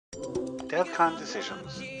DevCon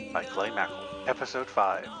Decisions by Maeckel. Episode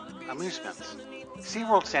 5, Amusements.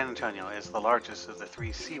 SeaWorld San Antonio is the largest of the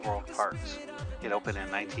three SeaWorld parks. It opened in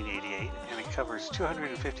 1988 and it covers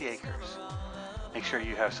 250 acres. Make sure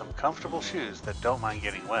you have some comfortable shoes that don't mind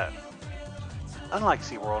getting wet. Unlike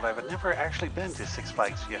SeaWorld, I've never actually been to Six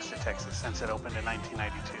Flags Fiesta, Texas since it opened in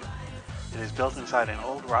 1992. It is built inside an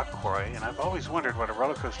old rock quarry, and I've always wondered what a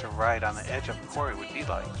roller coaster ride on the edge of a quarry would be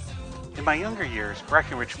like. In my younger years,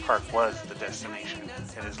 Breckenridge Park was the destination.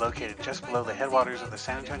 It is located just below the headwaters of the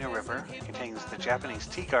San Antonio River, contains the Japanese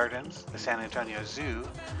Tea Gardens, the San Antonio Zoo,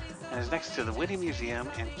 and is next to the Whitty Museum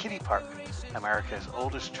and Kiddie Park, America's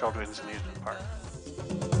oldest children's amusement park.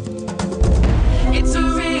 It's a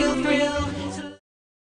real thrill.